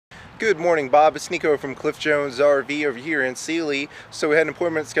Good morning, Bob. It's Nico from Cliff Jones RV over here in Sealy. So we had an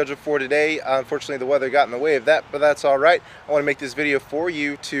appointment scheduled for today. Unfortunately, the weather got in the way of that, but that's all right. I want to make this video for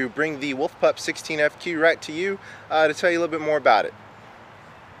you to bring the Pup 16FQ right to you to tell you a little bit more about it.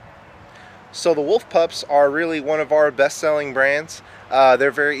 So the Pups are really one of our best-selling brands. They're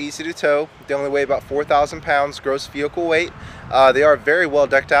very easy to tow. They only weigh about 4,000 pounds gross vehicle weight. They are very well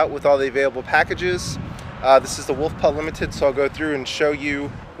decked out with all the available packages. This is the Pup Limited, so I'll go through and show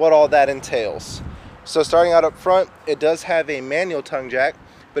you what all that entails. So starting out up front, it does have a manual tongue jack,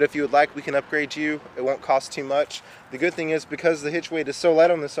 but if you would like, we can upgrade you. It won't cost too much. The good thing is, because the hitch weight is so light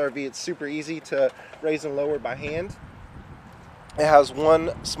on this RV, it's super easy to raise and lower by hand. It has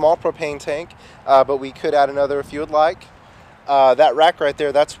one small propane tank, but we could add another if you would like. That rack right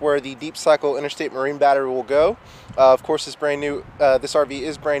there, that's where the deep cycle interstate marine battery will go. Of course, it's brand new. This RV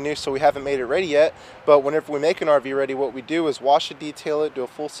is brand new, so we haven't made it ready yet. But whenever we make an RV ready, what we do is wash it, detail it, do a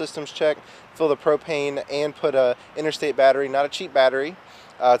full systems check, fill the propane, and put a interstate battery, not a cheap battery.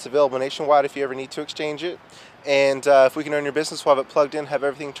 It's available nationwide if you ever need to exchange it. And if we can earn your business, we'll have it plugged in, have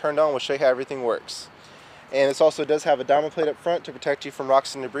everything turned on. We'll show you how everything works. And this also does have a diamond plate up front to protect you from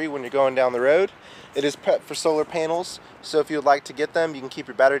rocks and debris when you're going down the road. It is prepped for solar panels, so if you would like to get them, you can keep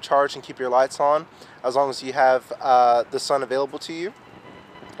your battery charged and keep your lights on as long as you have the sun available to you.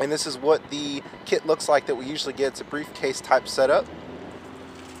 And this is what the kit looks like that we usually get. It's a briefcase type setup.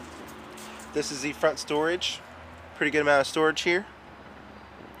 This is the front storage. Pretty good amount of storage here.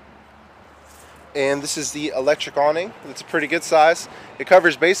 And this is the electric awning. It's a pretty good size. It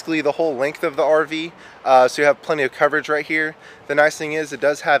covers basically the whole length of the RV, so you have plenty of coverage right here. The nice thing is it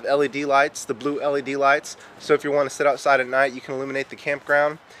does have LED lights, the blue LED lights, so if you want to sit outside at night, you can illuminate the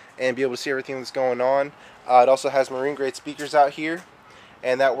campground and be able to see everything that's going on. It also has marine grade speakers out here,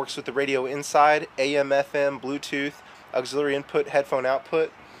 and that works with the radio inside, AM, FM, Bluetooth, auxiliary input, headphone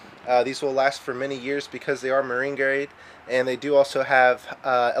output. These will last for many years because they are marine grade, and they do also have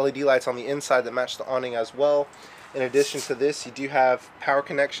LED lights on the inside that match the awning as well. In addition to this, you do have power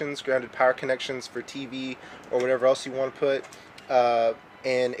connections, grounded power connections for TV or whatever else you want to put,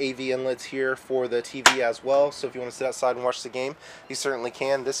 and AV inlets here for the TV as well. So if you want to sit outside and watch the game, you certainly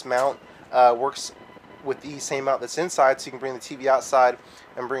can. This mount works with the same mount that's inside, so you can bring the TV outside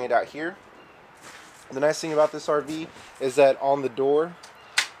and bring it out here. The nice thing about this RV is that on the door,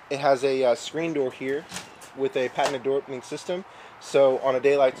 it has a screen door here with a patented door opening system. So on a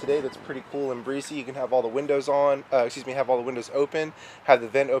day like today, that's pretty cool and breezy. You can have all the windows on, have all the windows open, have the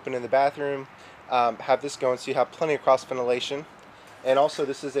vent open in the bathroom, have this going so you have plenty of cross ventilation. And also,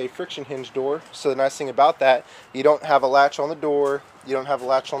 this is a friction hinge door. So the nice thing about that, you don't have a latch on the door, you don't have a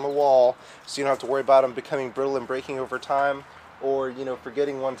latch on the wall, so you don't have to worry about them becoming brittle and breaking over time, or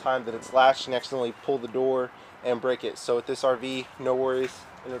forgetting one time that it's latched and accidentally pull the door and break it. So with this RV, no worries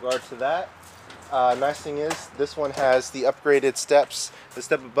in regard to that. Nice thing is, this one has the upgraded steps, the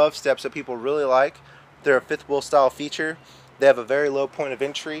step above steps that people really like. They're a fifth wheel style feature. They have a very low point of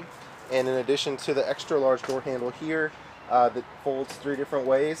entry, and in addition to the extra large door handle here that folds 3 different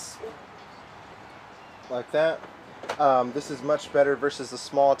ways like that. This is much better versus the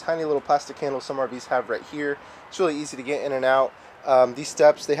small tiny little plastic handle some RVs have right here. It's really easy to get in and out. These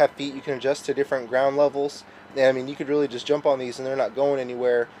steps, they have feet you can adjust to different ground levels. I mean, you could really just jump on these and they're not going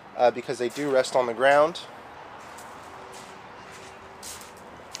anywhere because they do rest on the ground.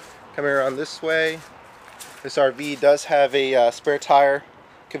 Coming around this way, this RV does have a spare tire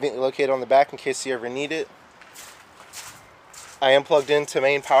conveniently located on the back in case you ever need it. I am plugged into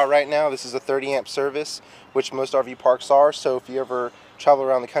main power right now. This is a 30 amp service, which most RV parks are, so if you ever travel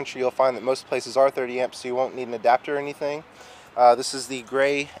around the country, you'll find that most places are 30 amps, so you won't need an adapter or anything. This is the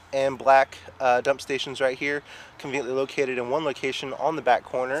gray and black dump stations right here, conveniently located in one location on the back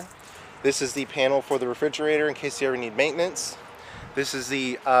corner. This is the panel for the refrigerator in case you ever need maintenance. This is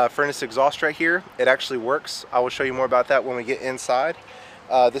the furnace exhaust right here. It actually works. I will show you more about that when we get inside.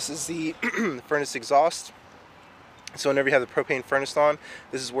 This is the furnace exhaust. So whenever you have the propane furnace on,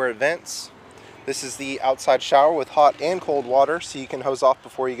 this is where it vents. This is the outside shower with hot and cold water, so you can hose off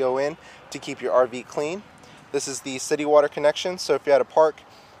before you go in to keep your RV clean. This is the city water connection, so if you're at a park,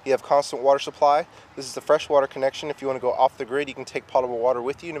 you have constant water supply. This is the fresh water connection. If you want to go off the grid, you can take potable water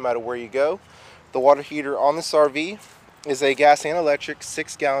with you no matter where you go. The water heater on this RV is a gas and electric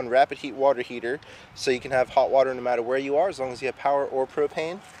 6-gallon rapid heat water heater, so you can have hot water no matter where you are as long as you have power or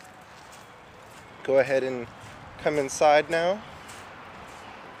propane. Go ahead and come inside now.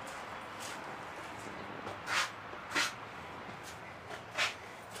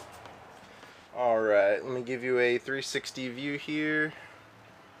 Alright, let me give you a 360 view here.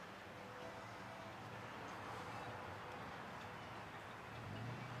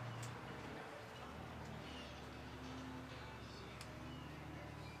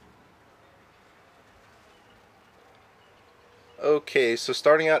 Okay, so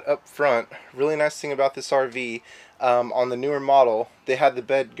starting out up front, really nice thing about this RV, on the newer model, they had the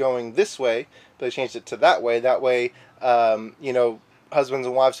bed going this way, but they changed it to that way. That way, you know, husbands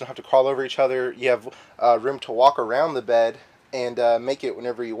and wives don't have to crawl over each other. You have room to walk around the bed and make it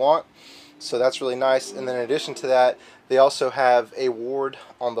whenever you want. So that's really nice. And then in addition to that, they also have a ward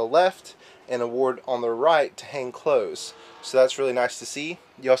on the left and a ward on the right to hang clothes. So that's really nice to see.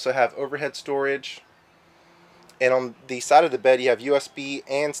 You also have overhead storage. And on the side of the bed, you have USB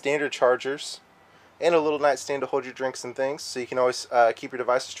and standard chargers, and a little nightstand to hold your drinks and things, so you can always keep your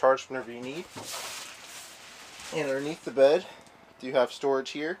devices charged whenever you need. And underneath the bed, you have storage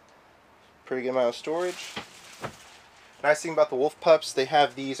here. Pretty good amount of storage. Nice thing about the Wolf Pups, they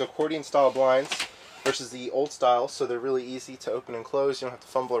have these accordion style blinds versus the old style, so they're really easy to open and close. You don't have to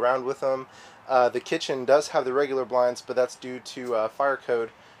fumble around with them. The kitchen does have the regular blinds, but that's due to fire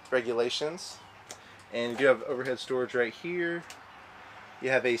code regulations. And you do have overhead storage right here.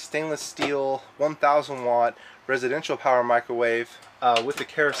 You have a stainless steel 1000 watt residential power microwave with a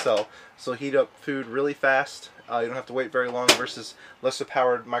carousel, so heat up food really fast. You don't have to wait very long versus lesser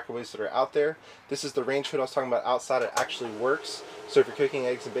powered microwaves that are out there. This is the range hood I was talking about outside. It actually works, so if you're cooking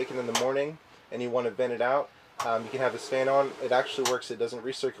eggs and bacon in the morning and you want to vent it out, you can have this fan on. It actually works. It doesn't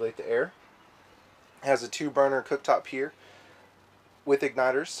recirculate the air. It has a 2-burner cooktop here with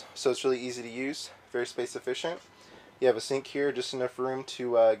igniters, so it's really easy to use. Very space efficient. You have a sink here, just enough room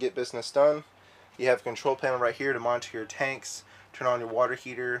to get business done. You have a control panel right here to monitor your tanks, turn on your water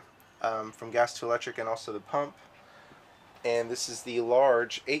heater from gas to electric, and also the pump. And this is the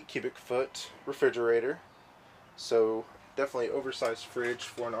large 8 cubic foot refrigerator. So definitely oversized fridge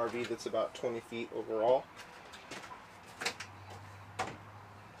for an RV that's about 20 feet overall.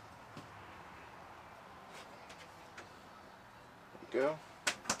 There you go.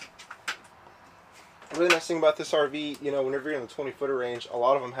 The really nice thing about this RV, you know, whenever you're in the 20-footer range, a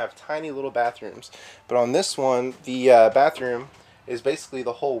lot of them have tiny little bathrooms. But on this one, the bathroom is basically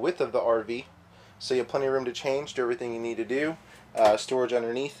the whole width of the RV. So you have plenty of room to change, do everything you need to do. Storage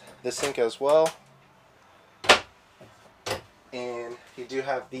underneath the sink as well. And you do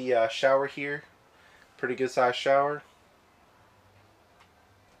have the shower here. Pretty good sized shower.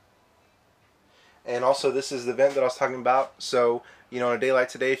 And also, this is the vent that I was talking about. So, you know, on a day like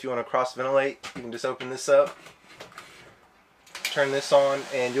today, if you want to cross ventilate, you can just open this up, turn this on,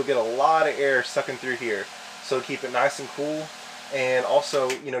 and you'll get a lot of air sucking through here. So keep it nice and cool. And also,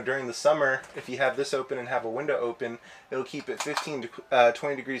 you know, during the summer, if you have this open and have a window open, it'll keep it 15 to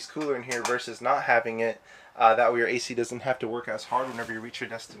 20 degrees cooler in here versus not having it. That way your AC doesn't have to work as hard whenever you reach your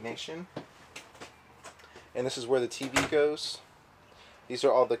destination. And this is where the TV goes. These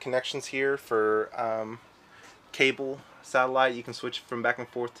are all the connections here for cable, satellite. You can switch from back and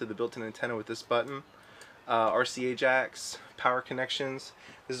forth to the built-in antenna with this button. RCA jacks, power connections.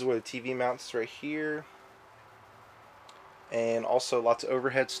 This is where the TV mounts right here. And also lots of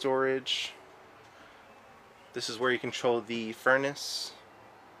overhead storage. This is where you control the furnace.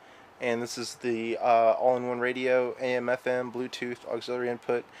 And this is the all-in-one radio, AM, FM, Bluetooth, auxiliary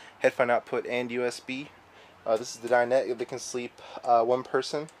input, headphone output, and USB. This is the dinette that can sleep one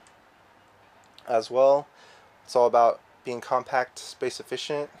person as well. It's all about being compact, space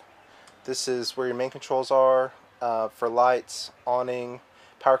efficient. This is where your main controls are for lights, awning,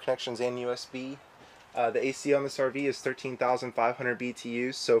 power connections, and USB. The AC on this RV is 13,500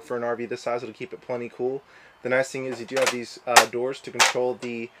 BTUs, so for an RV this size it'll keep it plenty cool. The nice thing is you do have these doors to control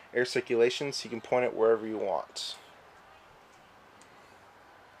the air circulation, so you can point it wherever you want.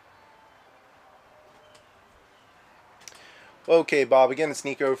 Okay, Bob, again, it's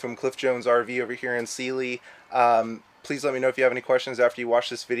Nico from Cliff Jones RV over here in Sealy. Please let me know if you have any questions after you watch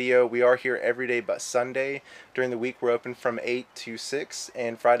this video. We are here every day but Sunday. During the week, we're open from 8 to 6,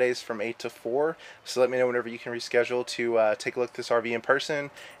 and Fridays from 8 to 4. So let me know whenever you can reschedule to take a look at this RV in person.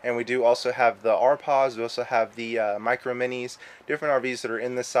 And we do also have the R-Pods. We also have the Micro Minis, different RVs that are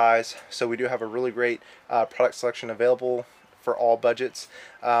in this size. So we do have a really great product selection available for all budgets.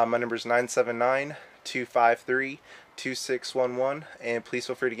 My number is 979-253-2611, and please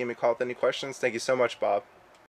feel free to give me a call with any questions. Thank you so much, Bob.